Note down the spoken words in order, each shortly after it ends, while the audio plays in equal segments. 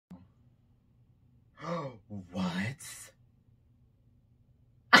What?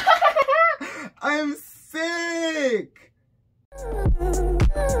 I'm sick!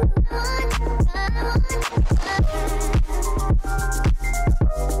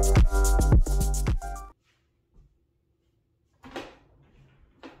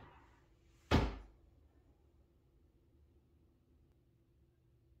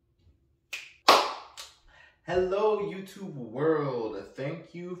 Hello YouTube world,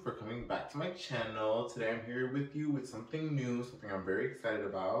 thank you for coming back to my channel. Today I'm here with you with something new, something I'm very excited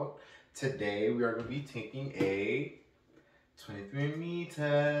about. Today we are going to be taking a 23andMe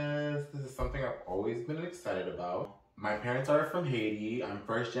test. This is something I've always been excited about. My parents are from Haiti. I'm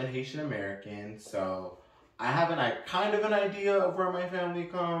first gen Haitian-American, so I have kind of an idea of where my family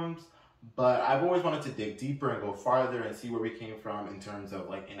comes, but I've always wanted to dig deeper and go farther and see where we came from in terms of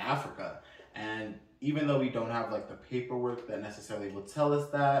like in Africa. And even though we don't have like the paperwork that necessarily will tell us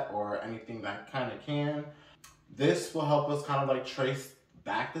that or anything that kind of can, this will help us kind of like trace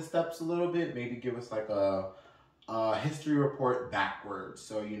back the steps a little bit, maybe give us like a history report backwards.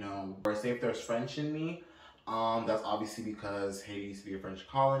 So, you know, or say if there's French in me, that's obviously because Haiti used to be a French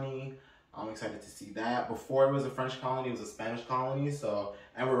colony. I'm excited to see that. Before it was a French colony, it was a Spanish colony. So,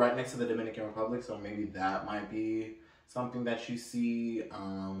 and we're right next to the Dominican Republic, so maybe that might be something that you see.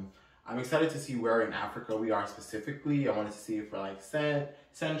 I'm excited to see where in Africa we are specifically. I wanted to see if we're like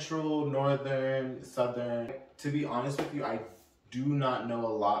central, northern, southern. To be honest with you, I do not know a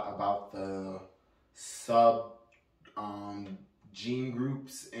lot about the gene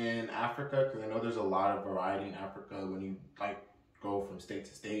groups in Africa, because I know there's a lot of variety in Africa when you like go from state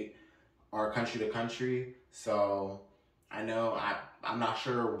to state or country to country. So I know I'm not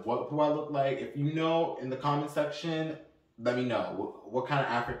sure who I look like. If you know, in the comment section, let me know. What kind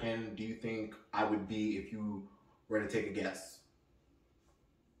of African do you think I would be if you were to take a guess?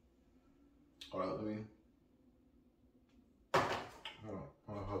 Hold on, let me. Hold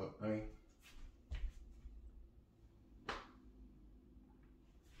on. Let me.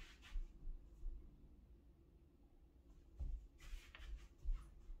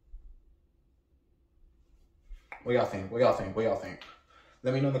 What y'all think? What y'all think? What y'all think?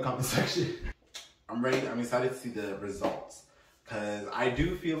 Let me know in the comment section. I'm ready. I'm excited to see the results, because I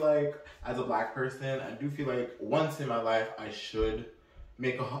do feel like, as a black person, I do feel like once in my life I should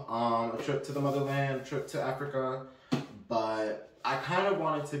make a trip to the motherland, trip to Africa. But I kind of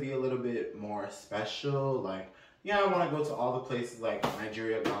want it to be a little bit more special. Like, yeah, I want to go to all the places like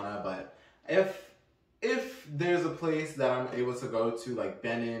Nigeria, Ghana, but if there's a place that I'm able to go to, like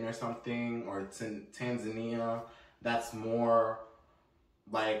Benin or something, or Tanzania, that's more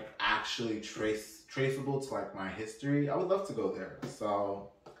like actually traceable to like my history, I would love to go there.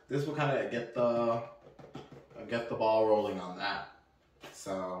 So this will kind of get the ball rolling on that.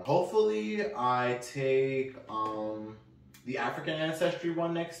 So hopefully I take the African ancestry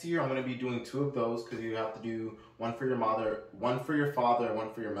one next year. I'm going to be doing 2 of those, because you have to do one for your mother, one for your father, and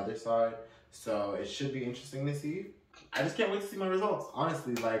one for your mother's side. So it should be interesting to see. I just can't wait to see my results.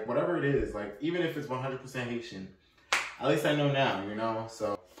 Honestly, like whatever it is, like even if it's 100% Haitian, at least I know now, you know?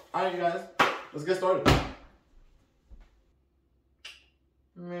 So, all right, you guys, let's get started.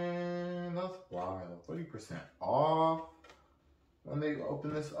 Man, that's wild. 30% off. When they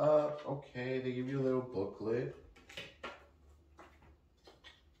open this up, okay, they give you a little booklet.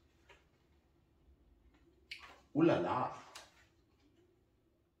 Ooh la la.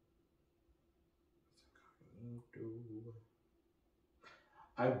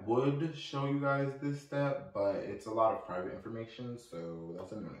 I would show you guys this step, but it's a lot of private information, so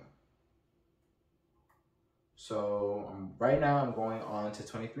that's a no-no. So right now I'm going on to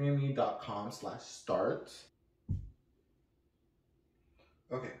 23andme.com/start.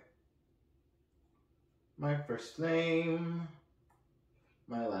 Okay. My first name,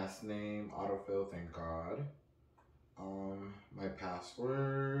 my last name, autofill, thank God. My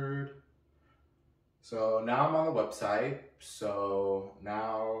password. So now I'm on the website. So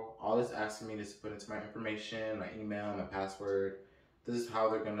now all it's asking me is to put into my information, my email, my password. This is how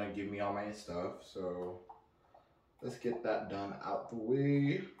they're gonna give me all my stuff. So let's get that done out the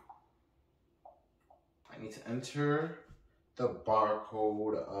way. I need to enter the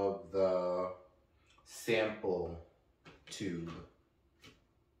barcode of the sample tube.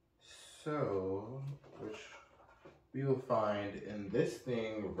 So, which we will find in this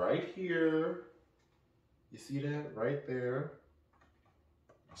thing right here. You see that right there?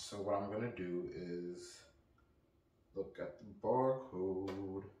 So what I'm gonna do is look at the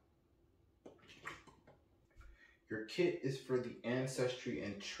barcode. Your kit is for the Ancestry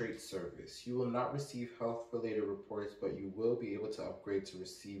and Trait Service. You will not receive health-related reports, but you will be able to upgrade to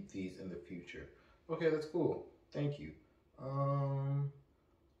receive these in the future. Okay, that's cool. Thank you.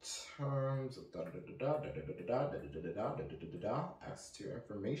 Terms of access to your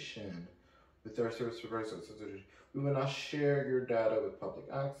information with our service providers. We will not share your data with public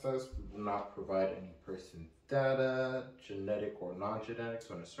access. We will not provide any person's data, genetic or non-genetic,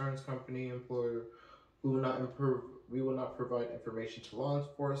 to an insurance company, employer. We will not provide information to law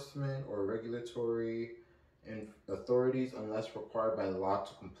enforcement or regulatory authorities unless required by law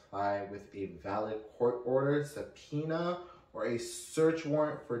to comply with a valid court order, subpoena, or a search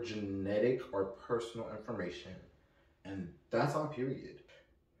warrant for genetic or personal information. And that's on period.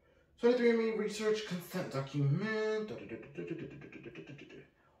 23andMe research consent document.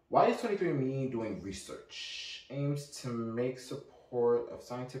 Why is 23andMe doing research? Aims to make support of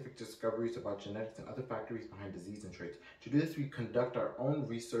scientific discoveries about genetics and other factors behind disease and traits. To do this, we conduct our own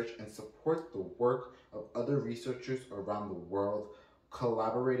research and support the work of other researchers around the world,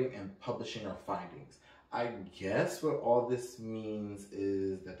 collaborating and publishing our findings. I guess what all this means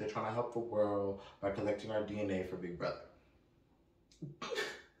is that they're trying to help the world by collecting our DNA for Big Brother.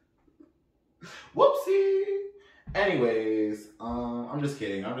 Whoopsie! Anyways, I'm just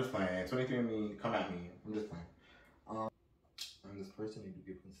kidding. I'm just playing. 23andMe, come at me. I'm just playing. And this person need to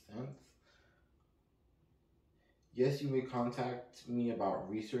give consent. Yes, you may contact me about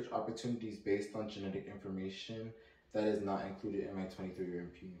research opportunities based on genetic information that is not included in my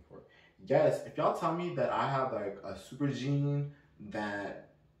 23andMe report. Yes, if y'all tell me that I have like a super gene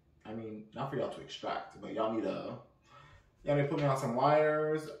that, I mean, not for y'all to extract, but y'all need to put me on some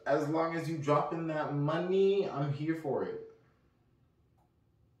wires. As long as you drop in that money, I'm here for it.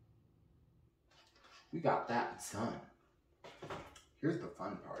 We got that done. Here's the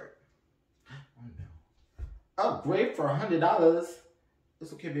fun part. Oh no. Upgrade for $100.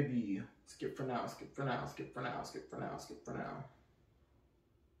 It's okay, baby. Skip for now, skip for now, skip for now, skip for now, skip for now.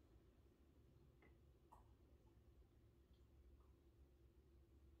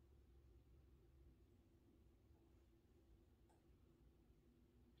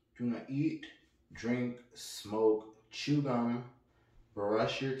 Do not eat, drink, smoke, chew gum,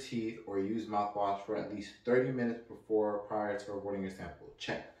 brush your teeth, or use mouthwash for at least 30 minutes prior to reporting your sample.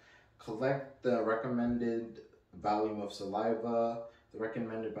 Check. Collect the recommended volume of saliva. The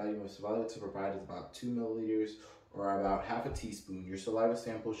recommended volume of saliva to provide is about 2 milliliters or about half a teaspoon. Your saliva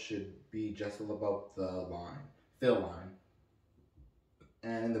sample should be just above the fill line.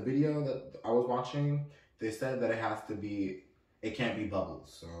 And in the video that I was watching, they said that it can't be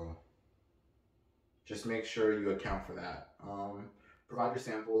bubbles. So just make sure you account for that. Provide your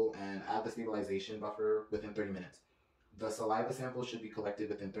sample and add the stabilization buffer within 30 minutes. The saliva sample should be collected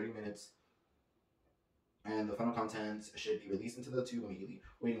within 30 minutes and the final contents should be released into the tube immediately.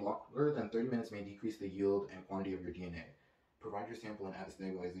 Waiting longer than 30 minutes may decrease the yield and quantity of your DNA. Provide your sample and add the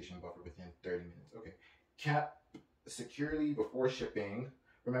stabilization buffer within 30 minutes. Okay. Cap securely before shipping.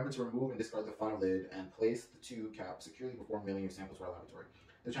 Remember to remove and discard the funnel lid and place the tube cap securely before mailing your sample to our laboratory.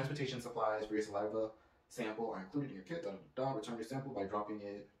 The transportation supplies for your saliva sample are included in your kit. Return your sample by dropping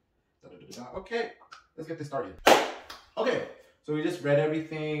it. Okay, let's get this started. Okay, so we just read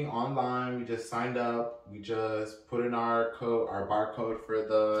everything online. We just signed up. We just put in our barcode for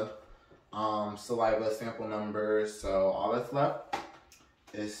the saliva sample number. So all that's left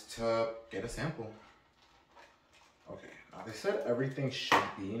is to get a sample. Okay, now they said everything should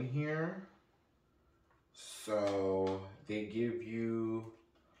be in here. So they give you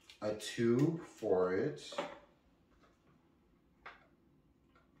a tube for it.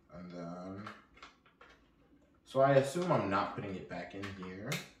 And then, so I assume I'm not putting it back in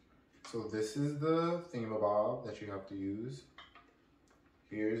here. So this is the thingamabob that you have to use.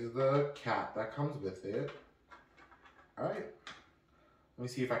 Here's the cap that comes with it. All right, let me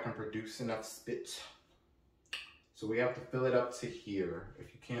see if I can produce enough spit. So we have to fill it up to here.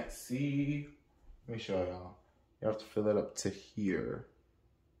 If you can't see, let me show y'all. You have to fill it up to here.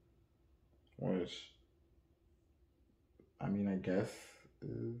 Which, I mean, I guess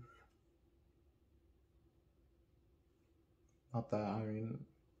is not that, I mean,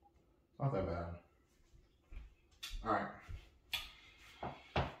 not that bad. All right.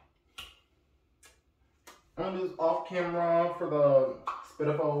 I'm just off camera for the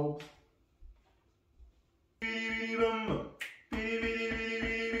spitaphobe.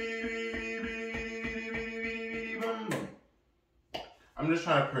 I'm just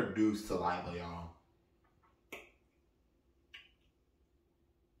trying to produce saliva, y'all.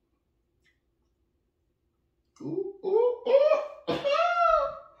 Ooh, ooh, ooh.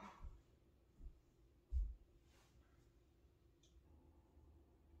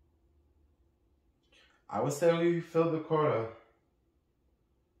 I would say we filled the quota.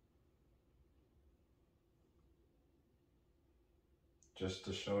 just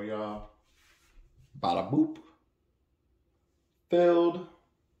to show y'all. Bada boop. Filled.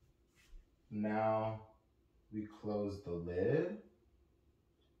 Now we close the lid.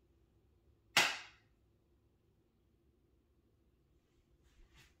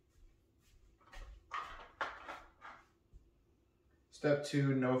 Step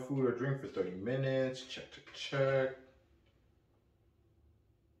 2, no food or drink for 30 minutes. Check, check, check.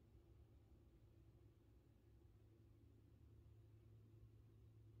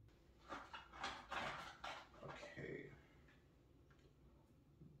 Okay.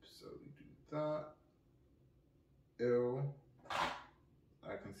 So we do that. Ew.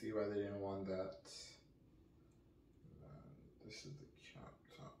 I can see why they didn't want that. This is the cap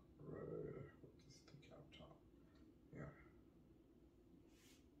top, right? This is the cap top. Yeah.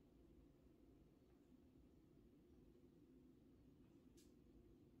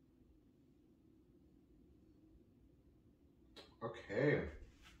 Okay,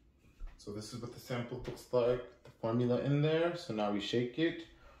 so this is what the sample looks like, the formula in there. So now we shake it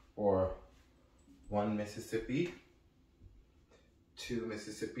for 1 Mississippi, 2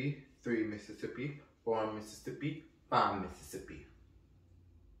 Mississippi, 3 Mississippi, 4 Mississippi, 5 Mississippi.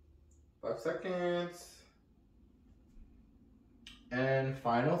 5 seconds. And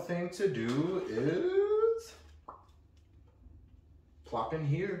final thing to do is plop in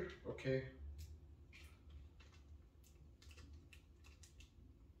here, okay?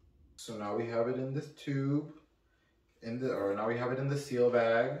 So now we have it in this tube, now we have it in the seal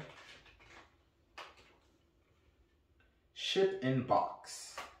bag. Ship in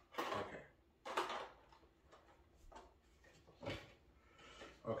box. Okay.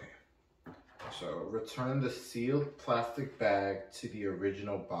 Okay. So return the sealed plastic bag to the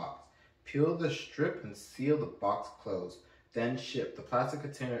original box. Peel the strip and seal the box closed. Then ship. The plastic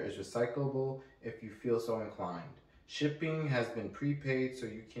container is recyclable if you feel so inclined. Shipping has been prepaid, so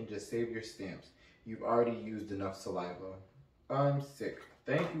you can just save your stamps. You've already used enough saliva. I'm sick.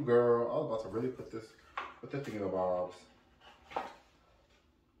 Thank you, girl. I was about to really put that thing in the box.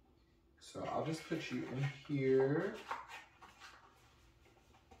 So I'll just put you in here.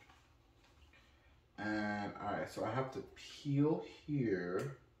 And all right, so I have to peel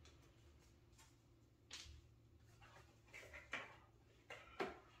here.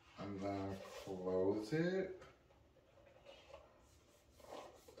 I'm gonna close it.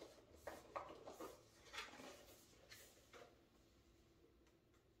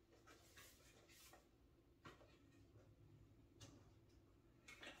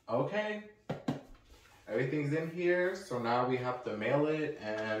 Okay, everything's in here, so now we have to mail it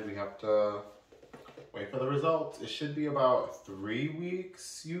and we have to wait for the results. It should be about 3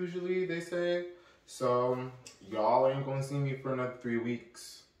 weeks, usually, they say. So, y'all ain't gonna see me for another 3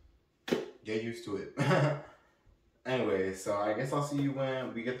 weeks. Get used to it. Anyway, so I guess I'll see you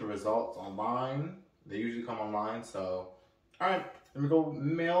when we get the results online. They usually come online, so. Alright, let me go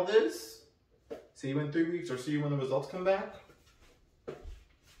mail this. See you in 3 weeks, or see you when the results come back.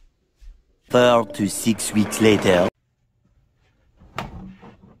 4 to 6 weeks later.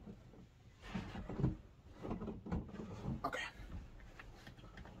 Okay.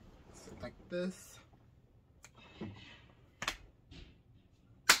 So like this.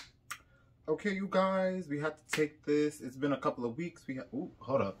 Okay, you guys, we had to take this. It's been a couple of weeks. Ooh,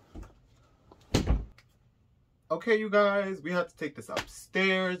 hold up. Okay, you guys, we had to take this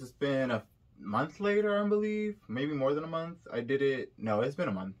upstairs. It's been a month later, I believe. Maybe more than a month. I did it. No, it's been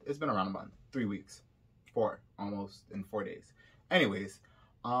a month. It's been around a month. 3 weeks. 4, almost, in 4 days. Anyways,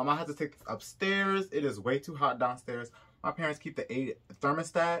 I had to take this upstairs. It is way too hot downstairs. My parents keep the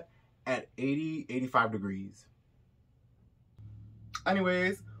thermostat at 80, 85 degrees.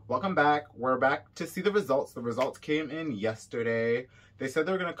 Anyways, welcome back. We're back to see the results. The results came in yesterday. They said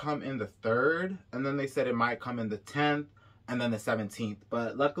they were going to come in the 3rd, and then they said it might come in the 10th, and then the 17th.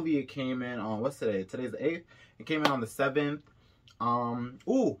 But luckily it came in on, what's today? Today's the 8th. It came in on the 7th.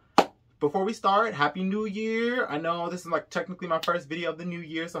 Ooh, before we start, Happy New Year. I know this is like technically my first video of the new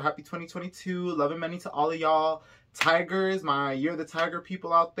year, so happy 2022. Love and many to all of y'all. Tigers, my Year of the Tiger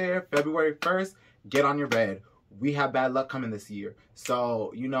people out there, February 1st, get on your bed. We have bad luck coming this year.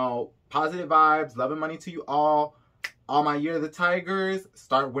 So, you know, positive vibes, love and money to you all. All my Year of the Tigers,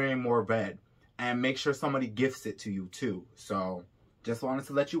 start wearing more red. And make sure somebody gifts it to you too. So, just wanted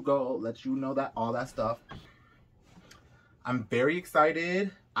to let you know that, all that stuff. I'm very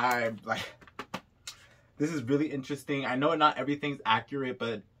excited. This is really interesting. I know not everything's accurate,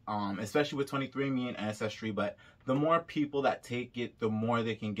 but especially with 23andMe and Ancestry, but the more people that take it, the more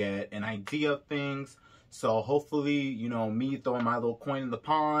they can get an idea of things. So hopefully, you know, me throwing my little coin in the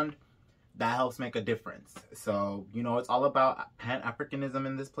pond that helps make a difference. So, you know, it's all about Pan-Africanism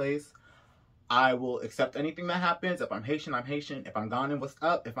in this place. I will accept anything that happens. If I'm Haitian, I'm Haitian. If I'm Ghanaian, what's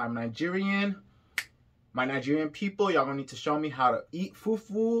up? If I'm Nigerian, my Nigerian people, y'all gonna need to show me how to eat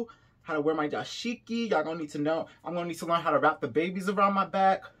fufu, how to wear my dashiki. Y'all gonna need to know. I'm gonna need to learn how to wrap the babies around my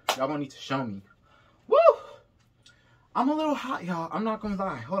back. Y'all gonna need to show me. Woo! I'm a little hot, y'all. I'm not gonna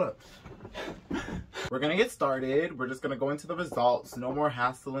lie. Hold up. We're gonna get started. We're just gonna go into the results. No more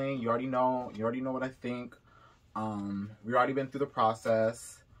hassling. You already know. You already know what I think. We've already been through the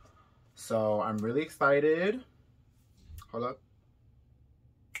process. So I'm really excited. Hold up.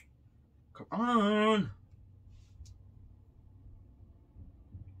 Come on.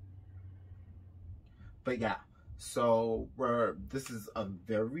 But yeah, so this is a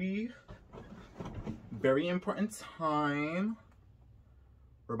very, very important time.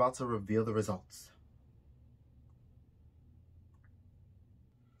 We're about to reveal the results.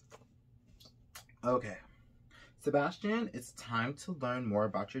 Okay. Sebastian, it's time to learn more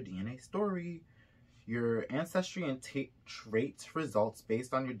about your DNA story. Your ancestry and traits results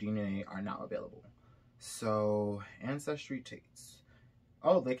based on your DNA are now available. So, ancestry traits.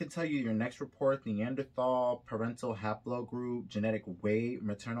 Oh, they can tell you your next report, Neanderthal, parental haplogroup, genetic weight,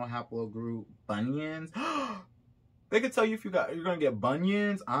 maternal haplogroup, bunions. They can tell you if you're gonna get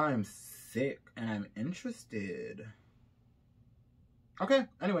bunions. I'm sick and I'm interested. Okay,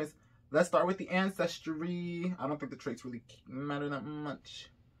 anyways, let's start with the ancestry. I don't think the traits really matter that much.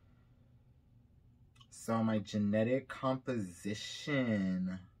 So my genetic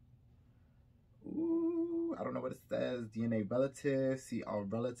composition. Ooh, I don't know what it says. DNA relatives, see all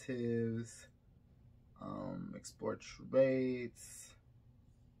relatives. Explore traits.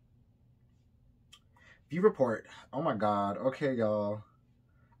 View report. Oh my god. Okay, y'all.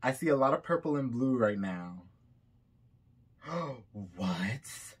 I see a lot of purple and blue right now. What?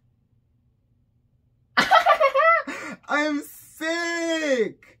 I'm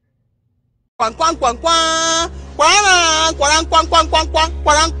sick!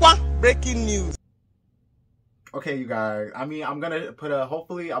 Breaking news. Okay, you guys. I mean, I'm gonna put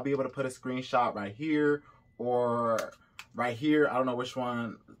hopefully I'll be able to put a screenshot right here or right here. I don't know which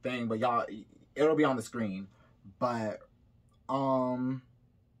one thing, but y'all, it'll be on the screen. But,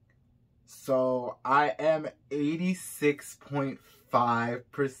 so I am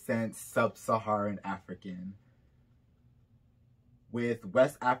 86.5% sub-Saharan African, with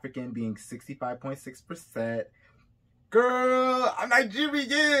West African being 65.6%. Girl, I'm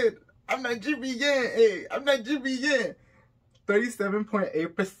Nigerian. I'm Nigerian. Hey, I'm Nigerian.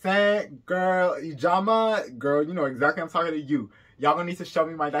 37.8%. Girl, Ijama. Girl, you know exactly I'm talking to you. Y'all gonna need to show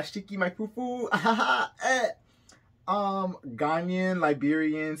me my dashiki, my fufu. Ghanaian,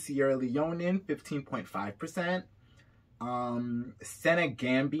 Liberian, Sierra Leonean, 15.5%.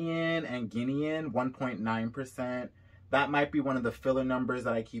 Senegambian and Guinean, 1.9%. That might be one of the filler numbers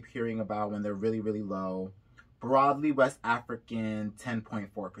that I keep hearing about when they're really, really low. Broadly West African,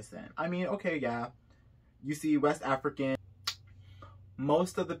 10.4%. I mean, okay, yeah. You see West African,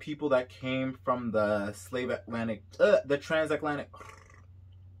 most of the people that came from the transatlantic,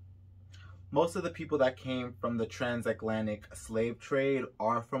 most of the people that came from the transatlantic slave trade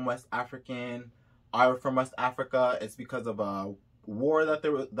are from West Africa. It's because of a war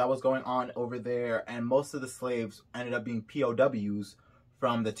that was going on over there, and most of the slaves ended up being POWs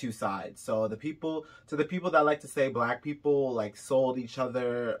from the two sides. So the people that like to say black people like sold each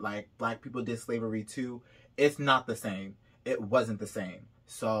other, like black people did slavery too, it's not the same. It wasn't the same.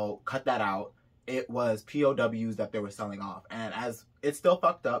 So cut that out. It was POWs that they were selling off. And as it's still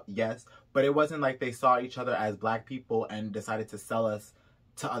fucked up, yes, but it wasn't like they saw each other as black people and decided to sell us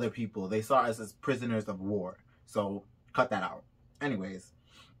to other people. They saw us as prisoners of war. So cut that out. Anyways,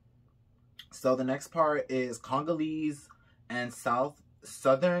 so the next part is Congolese and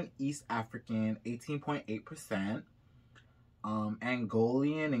Southern East African, 18.8%.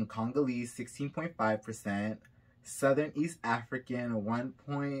 Angolian and Congolese, 16.5%. Southern East African,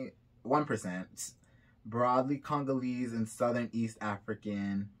 1.1%. Broadly Congolese and Southern East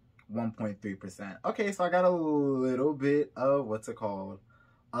African, 1.3%. Okay, so I got a little bit of, what's it called?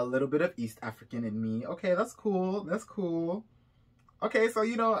 A little bit of East African in me. Okay, that's cool. That's cool. Okay, so,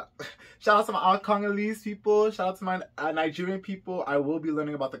 you know, shout out to my Congolese people. Shout out to my Nigerian people. I will be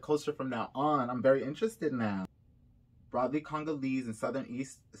learning about the culture from now on. I'm very interested now. Broadly Congolese and Southern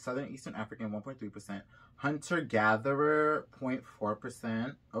Eastern African, 1.3%. Hunter-gatherer,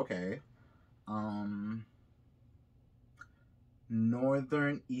 0.4%. Okay.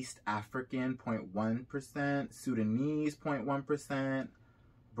 Northern East African, 0.1%. Sudanese, 0.1%.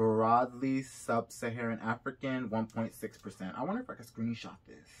 Broadly sub-Saharan African, 1.6%. I wonder if I can screenshot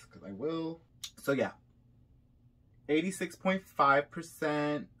this, because I will. So yeah,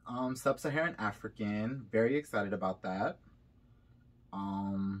 86.5% sub-Saharan African. Very excited about that.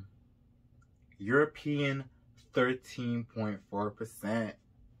 European, 13.4%.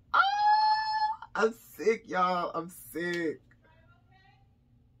 Ah, I'm sick, y'all. I'm sick.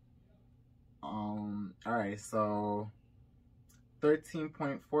 Alright, so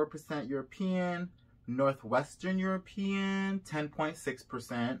 13.4% European, Northwestern European,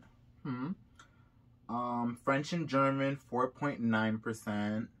 10.6%. French and German,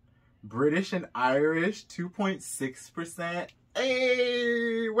 4.9%. British and Irish, 2.6%.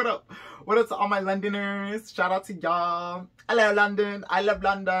 Hey, what up? What up to all my Londoners? Shout out to y'all. Hello, London. I love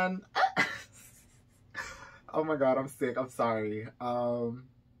London. Oh my God, I'm sick. I'm sorry.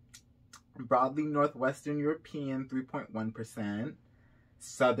 Broadly Northwestern European, 3.1%.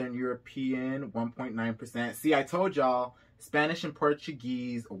 Southern European, 1.9%. See, I told y'all, Spanish and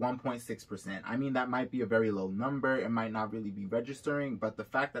Portuguese, 1.6%. I mean, that might be a very low number. It might not really be registering, but the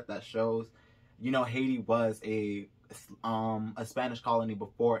fact that that shows, you know, Haiti was a Spanish colony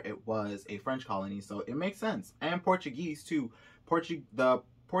before it was a French colony, so it makes sense. And Portuguese too. The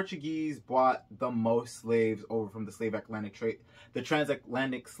Portuguese brought the most slaves over from the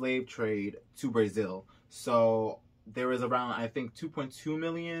transatlantic slave trade to Brazil. So there was around, I think, 2.2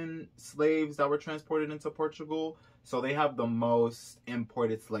 million slaves that were transported into Portugal. So they have the most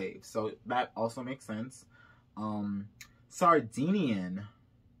imported slaves. So that also makes sense. Sardinian.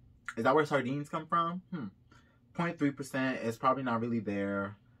 Is that where sardines come from? 0.3% is probably not really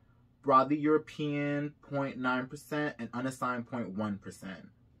there. Broadly European, 0.9%, and unassigned, 0.1%.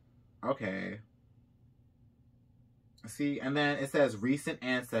 Okay. See, and then it says recent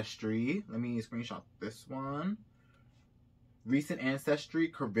ancestry. Let me screenshot this one. Recent ancestry,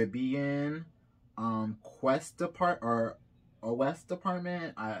 Caribbean, Quest Department, or OS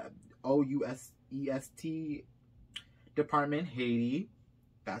Department, OUSEST Department, Haiti.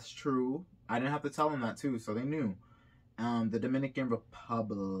 That's true. I didn't have to tell them that too, so they knew. The Dominican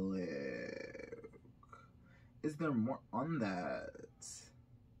Republic. Is there more on that?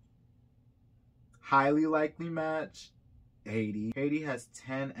 Highly likely match, Haiti. Haiti has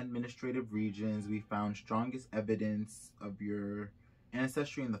 10 administrative regions. We found strongest evidence of your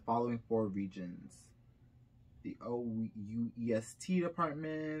ancestry in the following 4 regions. The OUEST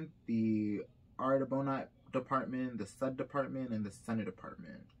Department, the Artibonite Department, the Sud Department, and the Senate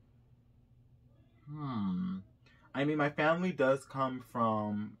Department. I mean, my family does come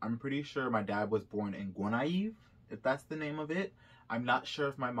from, I'm pretty sure my dad was born in Gonaive, if that's the name of it. I'm not sure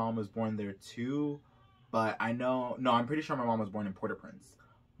if my mom was born there too, but I know, no, I'm pretty sure my mom was born in Port-au-Prince.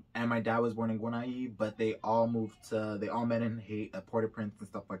 And my dad was born in Gonaive, but they all met in Port-au-Prince and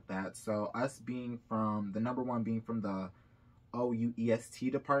stuff like that. So us being from, the number one being from the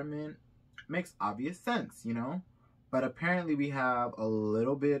OUEST department makes obvious sense, you know? But apparently we have a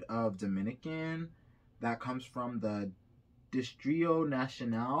little bit of Dominican that comes from the Distrito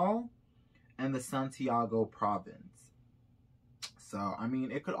Nacional and the Santiago province. So, I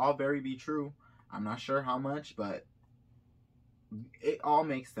mean, it could all be true. I'm not sure how much, but it all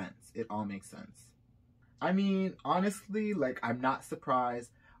makes sense. It all makes sense. I mean, honestly, like, I'm not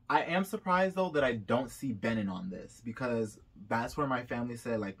surprised. I am surprised, though, that I don't see Benin on this, because that's where my family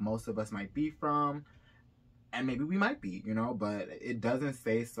said, like, most of us might be from. And maybe we might be, you know, but it doesn't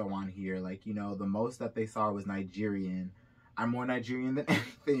say so on here. Like, you know, the most that they saw was Nigerian. I'm more Nigerian than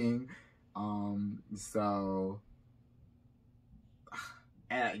anything. So,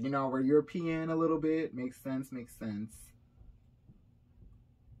 you know, we're European a little bit. Makes sense, makes sense.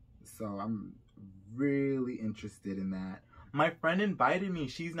 So I'm really interested in that. My friend invited me.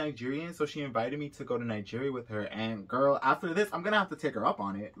 She's Nigerian, so she invited me to go to Nigeria with her. And girl, after this, I'm gonna have to take her up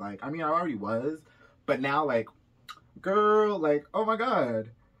on it. Like, I mean, I already was. But now, like, girl, like, oh my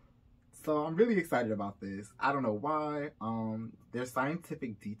God. So I'm really excited about this. I don't know why. There's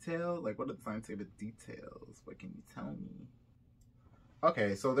scientific detail. Like, what are the scientific details? What can you tell me?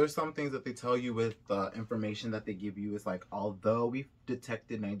 Okay, so there's some things that they tell you with the information that they give you. It's like, although we've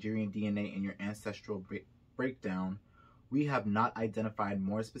detected Nigerian DNA in your ancestral breakdown, we have not identified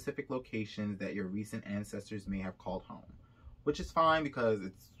more specific locations that your recent ancestors may have called home. Which is fine because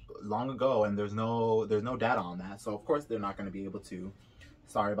it's long ago and there's no data on that, so of course they're not going to be able to.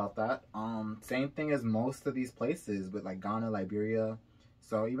 Sorry about that. Same thing as most of these places with like Ghana, Liberia.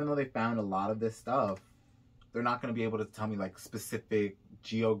 So even though they found a lot of this stuff, they're not going to be able to tell me like specific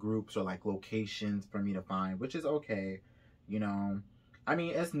geo groups or like locations for me to find, which is okay, you know. I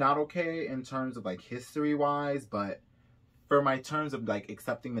mean, it's not okay in terms of like history wise, but for my terms of like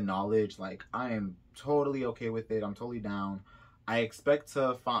accepting the knowledge, like I am totally okay with it. I'm totally down. I expect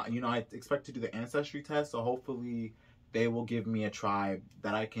to find, you know, I expect to do the ancestry test, so hopefully they will give me a tribe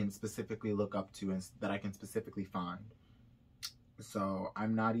that I can specifically look up to and that I can specifically find. So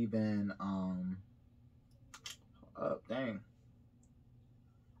I'm not even dang,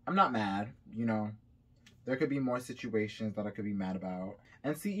 I'm not mad, you know. There could be more situations that I could be mad about.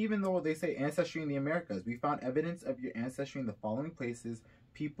 And see, even though they say ancestry in the Americas, we found evidence of your ancestry in the following places.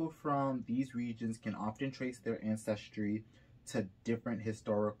 People from these regions can often trace their ancestry to different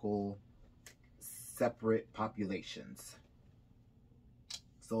historical separate populations.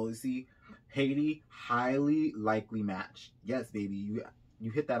 So you see, Haiti, highly likely match. Yes, baby,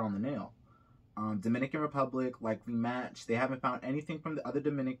 you hit that on the nail. Dominican Republic, likely match. They haven't found anything from the other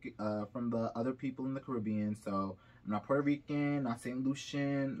from the other people in the Caribbean. So I'm not Puerto Rican, not St.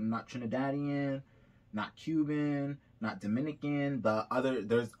 Lucian, I'm not Trinidadian, not Cuban, not Dominican.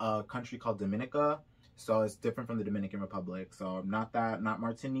 There's a country called Dominica, so it's different from the Dominican Republic. So I'm not that, not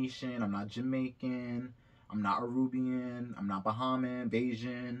Martinician, I'm not Jamaican, I'm not Arubian, I'm not Bahamian,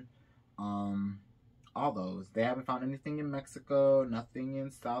 Bayesian, all those. They haven't found anything in Mexico, nothing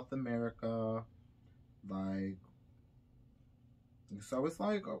in South America, like, so it's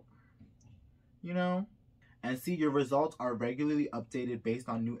like, you know. And see, your results are regularly updated based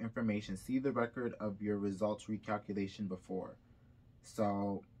on new information. See the record of your results recalculation before.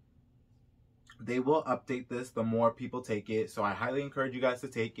 So they will update this the more people take it. So I highly encourage you guys to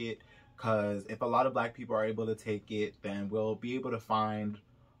take it, because if a lot of Black people are able to take it, then we'll be able to find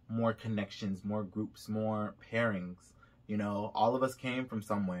more connections, more groups, more pairings. You know, all of us came from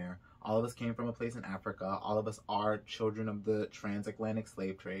somewhere. All of us came from a place in Africa. All of us are children of the transatlantic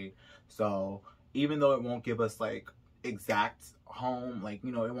slave trade. So even though it won't give us like exact home, like,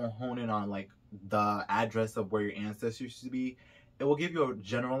 you know, it won't hone in on like the address of where your ancestors used to be, it will give you a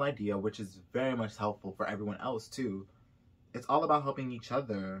general idea, which is very much helpful for everyone else too. It's all about helping each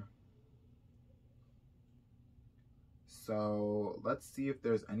other. So let's see if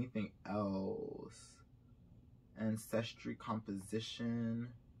there's anything else. Ancestry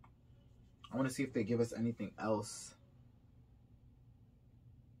composition. I want to see if they give us anything else.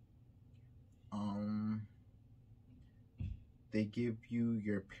 They give you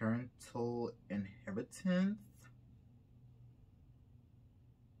your parental inheritance.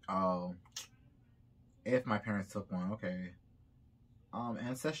 Oh, if my parents took one, okay.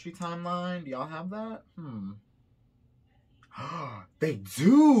 Ancestry timeline, do y'all have that? They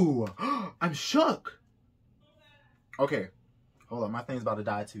do! I'm shook! Okay, hold on, my thing's about to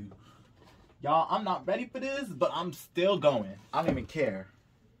die too. Y'all, I'm not ready for this, but I'm still going. I don't even care.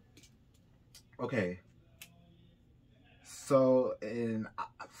 Okay. So,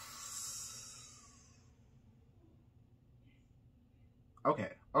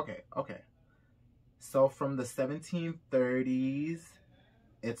 okay. So, from the 1730s,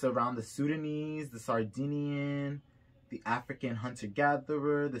 it's around the Sudanese, the Sardinian, the African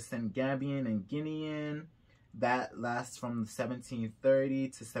hunter-gatherer, the Senegambien and Guinean. That lasts from 1730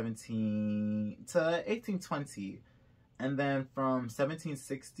 to 1820. And then from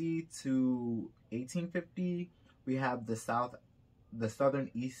 1760 to 1850, we have the Southern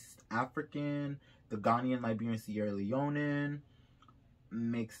East African, the Ghanaian, Liberian, Sierra Leonean.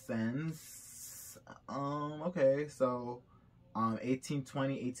 Makes sense. Okay, so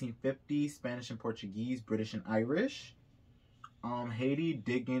 1820, 1850, Spanish and Portuguese, British and Irish. Haiti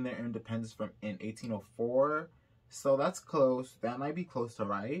did gain their independence in 1804, so that's close. That might be close to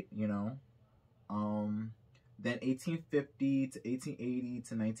right, you know. Then 1850 to 1880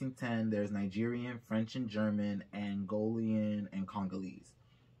 to 1910, there's Nigerian, French and German, Angolan, and Congolese.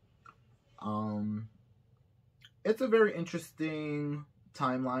 It's a very interesting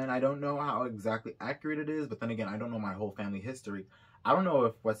timeline. I don't know how exactly accurate it is, but then again, I don't know my whole family history. I don't know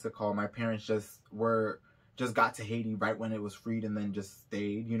if, my parents just got to Haiti right when it was freed and then just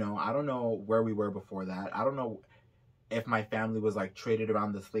stayed, you know. I don't know where we were before that. I don't know if my family was like traded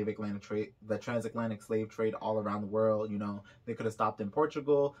around the transatlantic slave trade all around the world, you know. They could have stopped in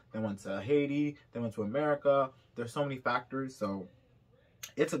Portugal, then went to Haiti, then went to America. There's so many factors, so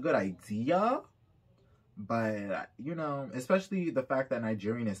it's a good idea. But, you know, especially the fact that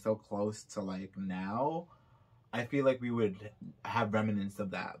Nigerian is so close to like now, I feel like we would have remnants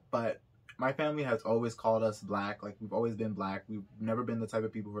of that. But my family has always called us Black. Like, we've always been Black. We've never been the type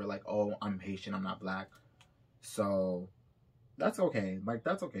of people who are like, oh, I'm Haitian, I'm not Black. So that's okay. Like,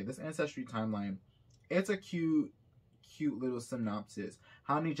 that's okay. This ancestry timeline, it's a cute little synopsis.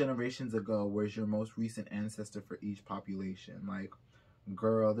 How many generations ago was your most recent ancestor for each population? Like,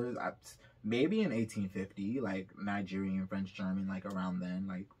 girl, maybe in 1850, like Nigerian, French, German, like around then,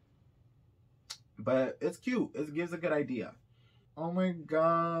 like. But it's cute. It gives a good idea. Oh my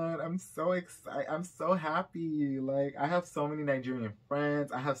god, I'm so excited. I'm so happy. Like, I have so many Nigerian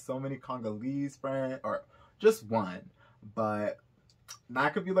friends. I have so many Congolese friends, or just one. But I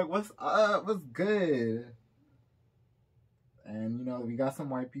could be like, what's up? What's good? And, you know, we got some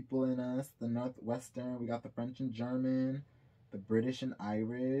white people in us. The Northwestern, we got the French and German, the British and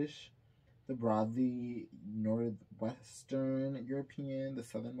Irish, the broadly Northwestern European, the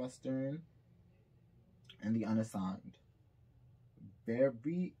Southern Western, and the unassigned.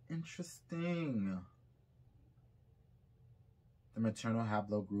 Very interesting. The maternal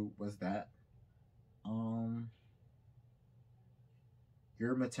haplogroup was that.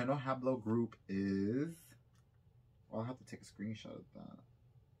 Your maternal haplogroup is. Well, I'll have to take a screenshot of that.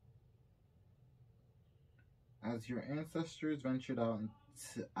 As your ancestors ventured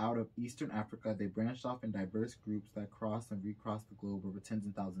out of Eastern Africa, they branched off in diverse groups that crossed and recrossed the globe over tens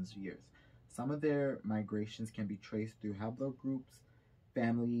and thousands of years. Some of their migrations can be traced through haplogroups,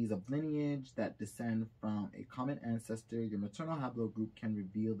 families of lineage that descend from a common ancestor. Your maternal haplogroup can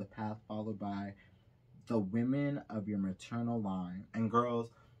reveal the path followed by the women of your maternal line. And girls,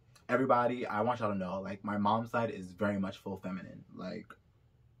 everybody, I want y'all to know, like, my mom's side is very much full feminine. Like,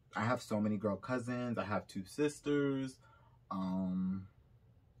 I have so many girl cousins. I have 2 sisters.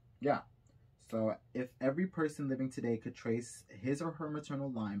 Yeah. So if every person living today could trace his or her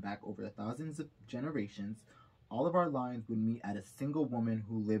maternal line back over thousands of generations, all of our lines would meet at a single woman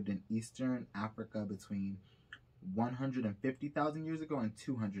who lived in Eastern Africa between 150,000 years ago and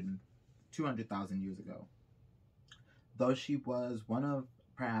 200,000 years ago. Though she was one of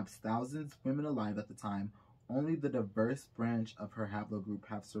perhaps thousands of women alive at the time, only the diverse branch of her haplogroup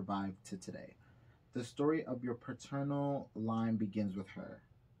have survived to today. The story of your paternal line begins with her.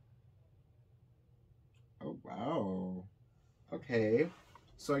 Oh, wow. Okay.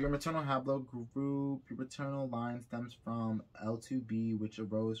 So your maternal haplogroup, your paternal line stems from L2B, which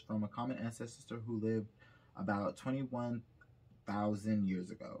arose from a common ancestor who lived about 21,000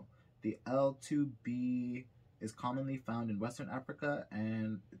 years ago. The L2B is commonly found in Western Africa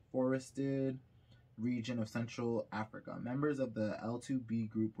and forested region of Central Africa. Members of the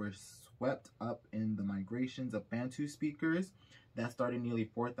L2B group were swept up in the migrations of Bantu speakers that started nearly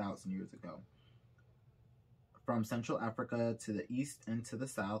 4,000 years ago from Central Africa to the east and to the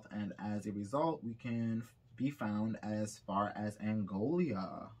south, and as a result, we can be found as far as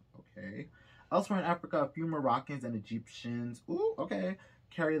Angola. Okay. Elsewhere in Africa, a few Moroccans and Egyptians,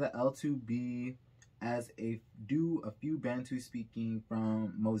 carry the L2B, as do a few Bantu speaking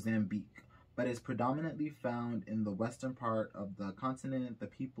from Mozambique, but is predominantly found in the western part of the continent. The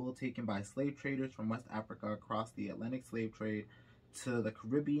people taken by slave traders from West Africa across the Atlantic slave trade to the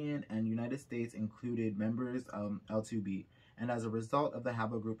Caribbean and United States included members of L2B, and as a result of the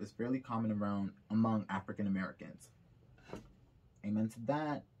haplogroup is fairly common among African Americans. Amen to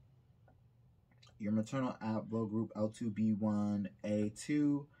that. Your maternal haplogroup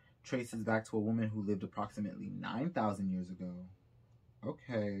L2B1A2 traces back to a woman who lived approximately 9,000 years ago.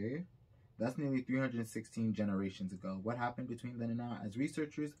 Okay. That's nearly 316 generations ago. What happened between then and now? As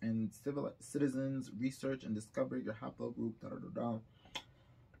researchers and citizens research and discover your haplogroup,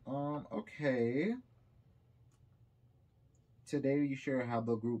 okay. Today you share a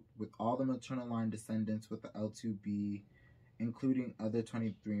haplogroup with all the maternal line descendants with the L2B, including other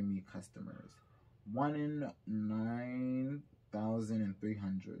 23andMe customers. 1 in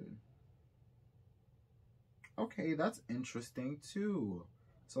 9,300. Okay, that's interesting too.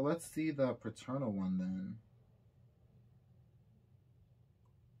 So let's see the paternal one then.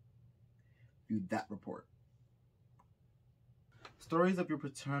 View that report. Stories of your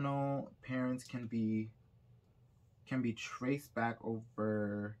paternal parents can be traced back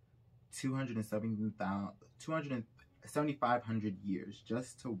over 2,500 years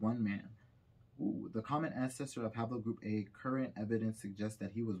just to one man. The common ancestor of haplogroup A. Current evidence suggests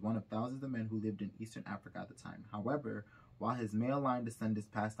that he was one of thousands of men who lived in Eastern Africa at the time. However, while his male line descendants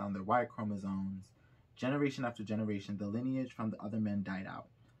passed down their Y chromosomes, generation after generation, the lineage from the other men died out.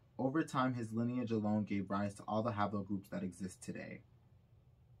 Over time, his lineage alone gave rise to all the haplogroups that exist today.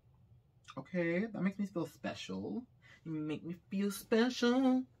 Okay, that makes me feel special. You make me feel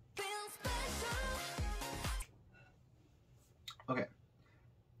special. Okay.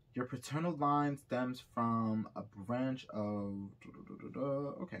 Your paternal line stems from a branch of...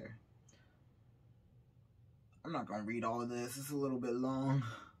 Okay. I'm not going to read all of this. It's a little bit long.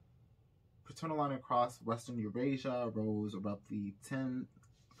 Paternal line across Western Eurasia rose roughly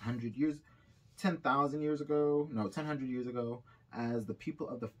 10,000 years ago, as the people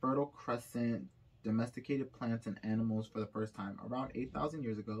of the Fertile Crescent domesticated plants and animals for the first time. Around 8,000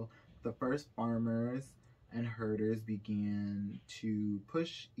 years ago, the first farmers and herders began to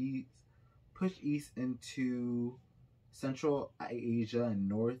push east into Central Asia and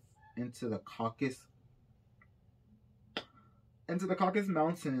north into the Caucasus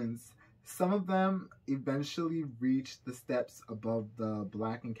Mountains. Some of them eventually reached the steppes above the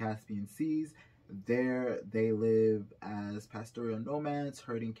Black and Caspian Seas. There they lived as pastoral nomads,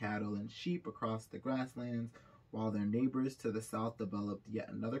 herding cattle and sheep across the grasslands, while their neighbors to the south developed yet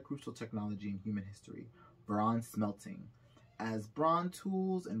another crucial technology in human history, bronze smelting. As bronze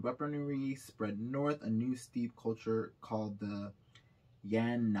tools and weaponry spread north, a new steppe culture called the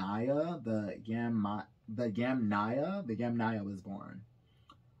Yamnaya was born.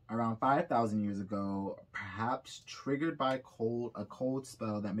 Around 5,000 years ago, perhaps triggered by a cold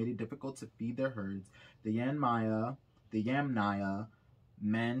spell that made it difficult to feed their herds, the Yamnaya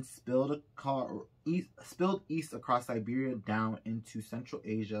men spilled east across Siberia down into Central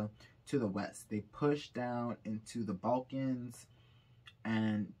Asia to the west. They pushed down into the Balkans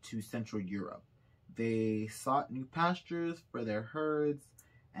and to Central Europe. They sought new pastures for their herds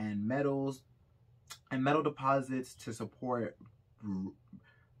and metal deposits to support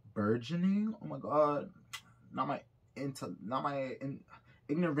burgeoning. Oh my God, not my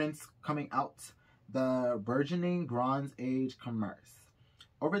ignorance coming out. The burgeoning Bronze Age commerce.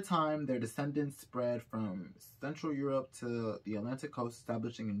 Over time, their descendants spread from Central Europe to the Atlantic coast,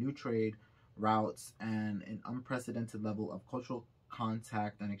 establishing a new trade routes and an unprecedented level of cultural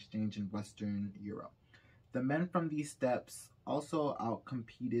contact and exchange in Western Europe. The men from these steppes also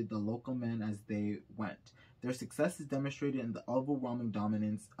outcompeted the local men as they went. Their success is demonstrated in the overwhelming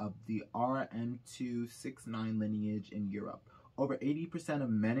dominance of the RM269 lineage in Europe. Over 80% of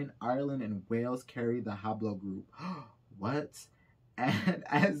men in Ireland and Wales carry the haplogroup. What? And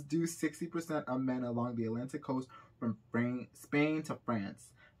as do 60% of men along the Atlantic coast from Spain to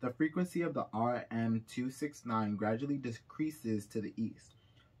France. The frequency of the RM269 gradually decreases to the east,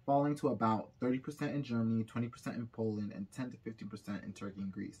 falling to about 30% in Germany, 20% in Poland, and 10 to 15% in Turkey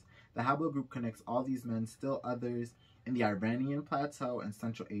and Greece. The haplogroup connects all these men, still others in the Iranian plateau and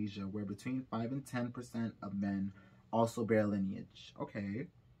Central Asia, where between 5 and 10% of men also bear lineage. Okay.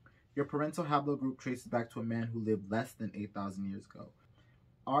 Your parental haplogroup traces back to a man who lived less than 8,000 years ago.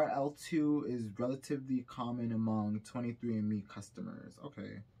 RL2 is relatively common among 23andMe customers.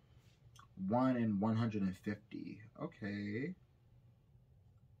 Okay. 1 in 150. Okay.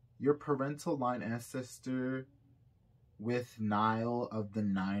 Your parental line ancestor with Nile of the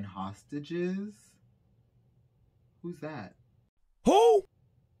 9 hostages? Who's that? Who?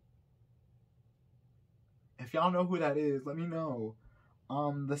 If y'all know who that is, let me know.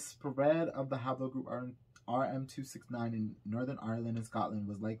 The spread of the haplogroup RM269 in Northern Ireland and Scotland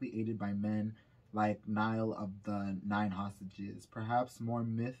was likely aided by men like Niall of the 9 hostages. Perhaps more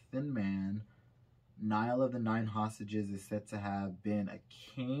myth than man, Niall of the 9 hostages is said to have been a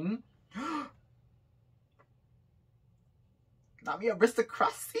king. Not me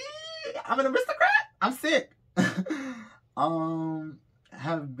aristocracy. I'm an aristocrat. I'm sick.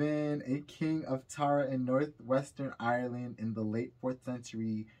 Have been a king of Tara in northwestern Ireland in the late 4th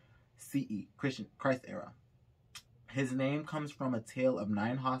century CE, Christ era. His name comes from a tale of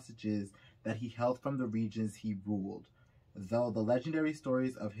 9 hostages that he held from the regions he ruled. Though the legendary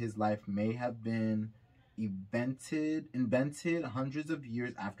stories of his life may have been invented hundreds of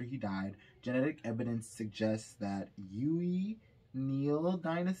years after he died, genetic evidence suggests that Yui Neil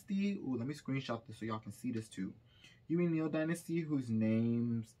dynasty. Ooh, let me screenshot this so y'all can see this too. Yui Neil dynasty, whose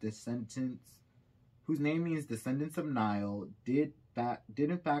name means descendants of Nile, did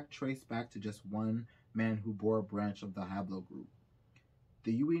in fact trace back to just one man who bore a branch of the haplogroup.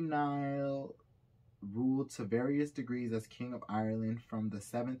 The Yui Nile ruled to various degrees as king of Ireland from the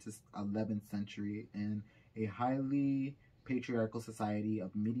 7th to 11th century in a highly patriarchal society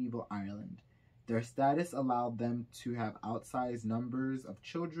of medieval Ireland. Their status allowed them to have outsized numbers of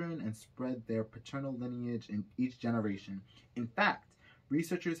children and spread their paternal lineage in each generation. In fact,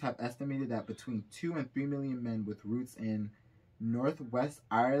 researchers have estimated that between 2 and 3 million men with roots in Northwest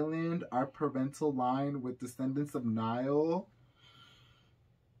Ireland are parental line with descendants of Nile.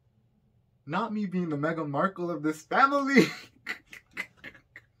 Not me being the Meghan Markle of this family.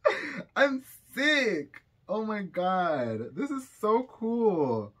 I'm sick. Oh my God. This is so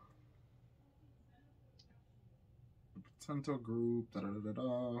cool. Placental group. Da, da, da, da,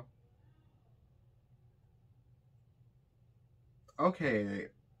 da. Okay.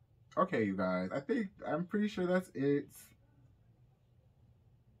 Okay, you guys. I'm pretty sure that's it.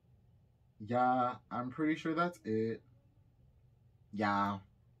 Yeah, I'm pretty sure that's it. yeah,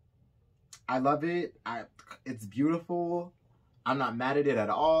 I love it. It's beautiful. I'm not mad at it at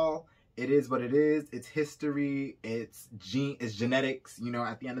all. It is what it is. It's history. It's genetics. You know,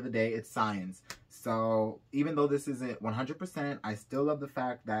 at the end of the day, it's science. So even though this isn't 100%, I still love the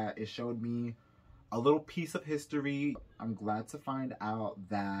fact that it showed me a little piece of history. I'm glad to find out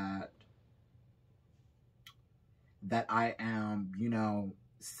that I am, you know,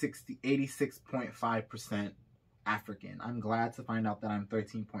 86.5% African. I'm glad to find out that I'm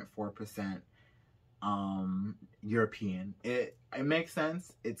 13.4% European. It makes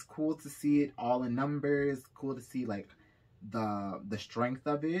sense. It's cool to see it all in numbers. Cool to see like the strength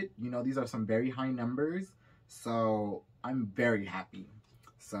of it. You know, these are some very high numbers. So I'm very happy.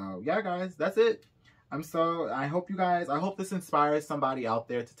 So yeah, guys, that's it. I hope this inspires somebody out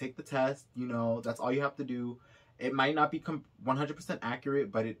there to take the test. You know, that's all you have to do. It might not be 100%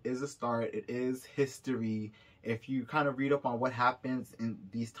 accurate, but it is a start. It is history. If you kind of read up on what happens in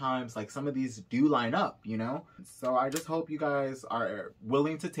these times, like some of these do line up, you know? So I just hope you guys are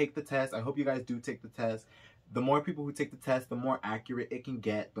willing to take the test. I hope you guys do take the test. The more people who take the test, the more accurate it can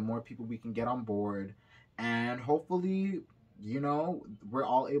get, the more people we can get on board. And hopefully, you know, we're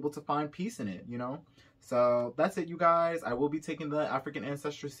all able to find peace in it, you know? So that's it, you guys. I will be taking the African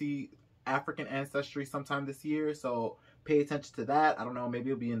ancestry sometime this year, so pay attention to that. I don't know, maybe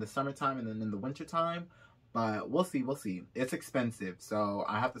it'll be in the summertime and then in the wintertime, but we'll see. It's expensive, so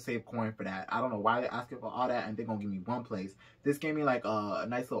I have to save coin for that. I don't know why they're asking for all that and they're gonna give me one place. This gave me like a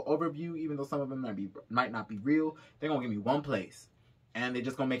nice little overview, even though some of them might not be real. They're gonna give me one place and they're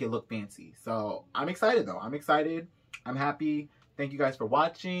just gonna make it look fancy. So I'm excited though. I'm excited. I'm happy. Thank you guys for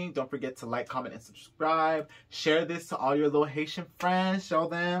watching. Don't forget to like, comment, and subscribe. Share this to all your little Haitian friends. Show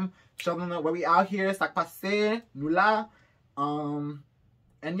them that where we out here. Sac passe, nous là.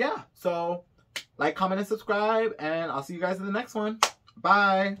 And yeah, so like, comment, and subscribe, and I'll see you guys in the next one.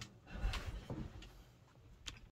 Bye.